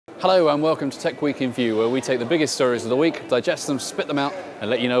Hello and welcome to Tech Week in View, where we take the biggest stories of the week, digest them, spit them out, and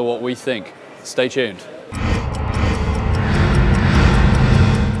let you know what we think. Stay tuned.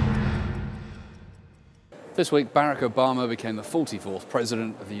 This week, Barack Obama became the 44th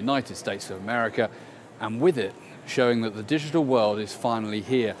President of the United States of America, and with it, showing that the digital world is finally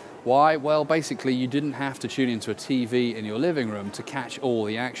here. Why? Well, basically, you didn't have to tune into a TV in your living room to catch all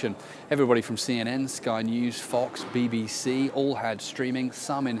the action. Everybody from CNN, Sky News, Fox, BBC all had streaming,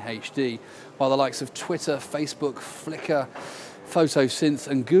 some in HD, while the likes of Twitter, Facebook, Flickr, Photosynth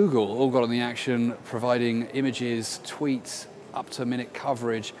and Google all got on the action, providing images, tweets, up-to-minute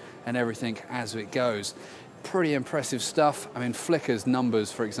coverage and everything as it goes. Pretty impressive stuff. I mean, Flickr's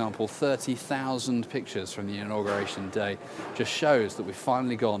numbers, for example, 30,000 pictures from the inauguration day, just shows that we've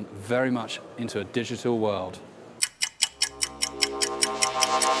finally gone very much into a digital world.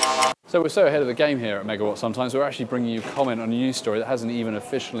 So we're so ahead of the game here at Megawatt sometimes, we're actually bringing you comment on a news story that hasn't even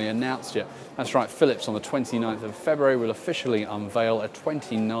officially announced yet. That's right, Philips on the 29th of February will officially unveil a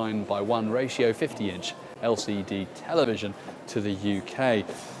 29:1 ratio 50-inch LCD television to the UK.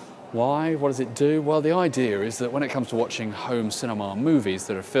 Why? What does it do? Well, the idea is that when it comes to watching home cinema movies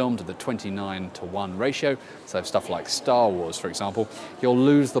that are filmed at the 29:1 ratio, so stuff like Star Wars, for example, you'll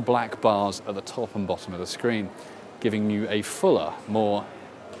lose the black bars at the top and bottom of the screen, giving you a fuller, more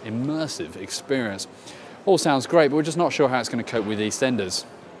immersive experience. All sounds great, but we're just not sure how it's going to cope with EastEnders.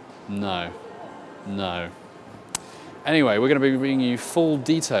 No. Anyway, we're going to be bringing you full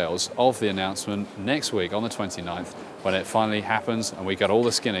details of the announcement next week on the 29th when it finally happens and we get all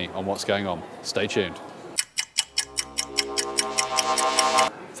the skinny on what's going on. Stay tuned.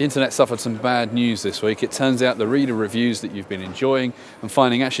 The internet suffered some bad news this week. It turns out the reader reviews that you've been enjoying and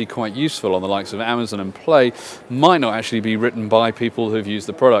finding actually quite useful on the likes of Amazon and Play might not actually be written by people who've used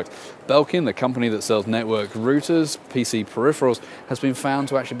the product. Belkin, the company that sells network routers, PC peripherals, has been found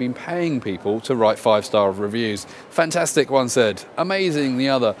to actually be paying people to write 5-star reviews. Fantastic, one said. Amazing, the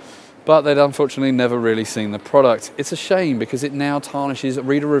other. But they'd unfortunately never really seen the product. It's a shame because it now tarnishes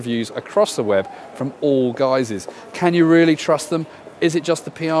reader reviews across the web from all guises. Can you really trust them? Is it just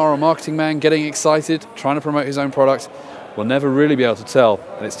the PR or marketing man getting excited, trying to promote his own product? We'll never really be able to tell,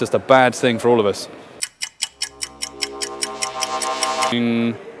 and it's just a bad thing for all of us.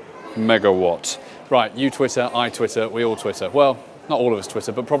 Megawatt. Right, you Twitter, I Twitter, we all Twitter. Well, not all of us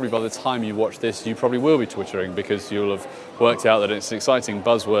Twitter, but probably by the time you watch this, you probably will be Twittering because you'll have worked out that it's an exciting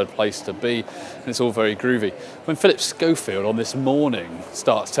buzzword place to be, and it's all very groovy. When Philip Schofield on This Morning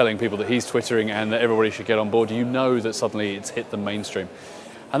starts telling people that he's Twittering and that everybody should get on board, you know that suddenly it's hit the mainstream.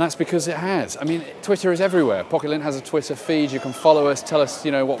 And that's because it has. I mean, Twitter is everywhere. Pocketlint has a Twitter feed. You can follow us, tell us,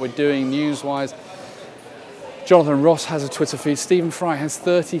 what we're doing news-wise. Jonathan Ross has a Twitter feed. Stephen Fry has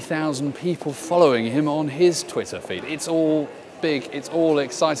 30,000 people following him on his Twitter feed. It's all big, it's all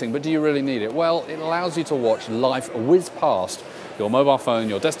exciting, but do you really need it? Well, it allows you to watch life whiz past your mobile phone,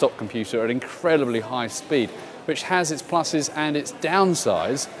 your desktop computer at incredibly high speed, which has its pluses and its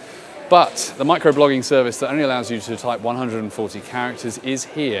downsides. But the microblogging service that only allows you to type 140 characters is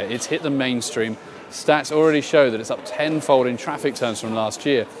here. It's hit the mainstream. Stats already show that it's up tenfold in traffic terms from last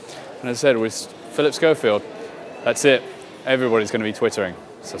year. And as I said, with Philip Schofield, that's it. Everybody's going to be Twittering.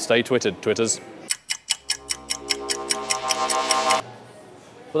 So stay twittered, Twitters.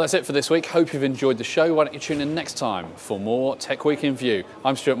 Well, that's it for this week. Hope you've enjoyed the show. Why don't you tune in next time for more Tech Week in View.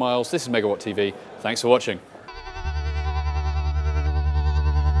 I'm Stuart Miles. This is Megawatt TV. Thanks for watching.